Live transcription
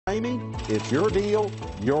Ramey, it's your deal,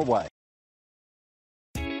 your way.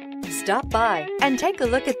 Stop by and take a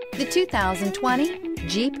look at the 2020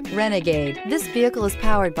 Jeep Renegade. This vehicle is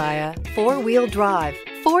powered by a four-wheel drive,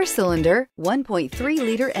 four-cylinder,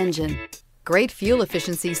 1.3-liter engine. Great fuel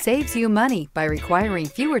efficiency saves you money by requiring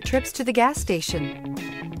fewer trips to the gas station.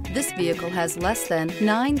 This vehicle has less than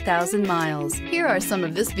 9,000 miles. Here are some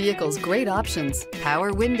of this vehicle's great options: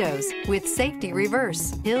 power windows with safety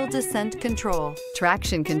reverse, hill descent control,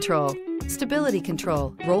 traction control, stability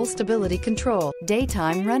control, roll stability control,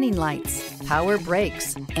 daytime running lights, power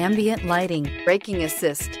brakes, ambient lighting, braking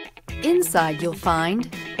assist. Inside you'll find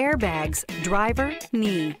airbags, driver,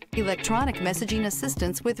 knee, electronic messaging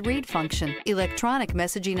assistance with read function, electronic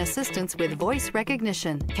messaging assistance with voice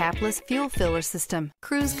recognition, capless fuel filler system,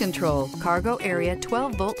 cruise control, cargo area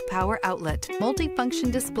 12-volt power outlet,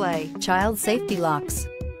 multifunction display, child safety locks,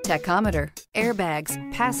 tachometer,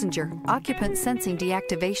 airbags, passenger, occupant sensing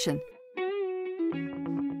deactivation.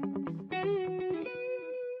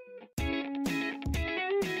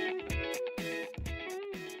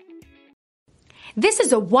 This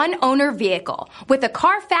is a one-owner vehicle with a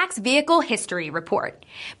Carfax Vehicle History Report.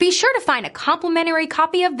 Be sure to find a complimentary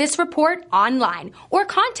copy of this report online or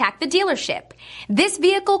contact the dealership. This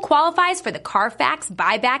vehicle qualifies for the Carfax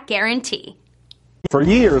Buyback Guarantee. For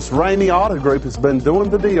years, Ramey Auto Group has been doing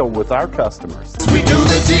the deal with our customers. We do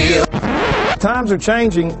the deal. Times are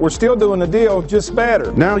changing. We're still doing the deal, just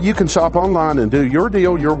better. Now you can shop online and do your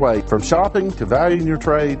deal your way, from shopping to valuing your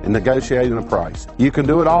trade and negotiating a price. You can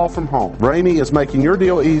do it all from home. Ramey is making your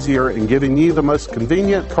deal easier and giving you the most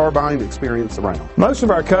convenient car buying experience around. Most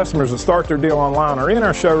of our customers that start their deal online are in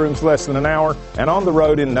our showrooms less than an hour and on the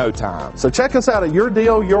road in no time. So check us out at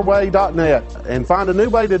yourdealyourway.net and find a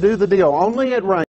new way to do the deal only at Ramey.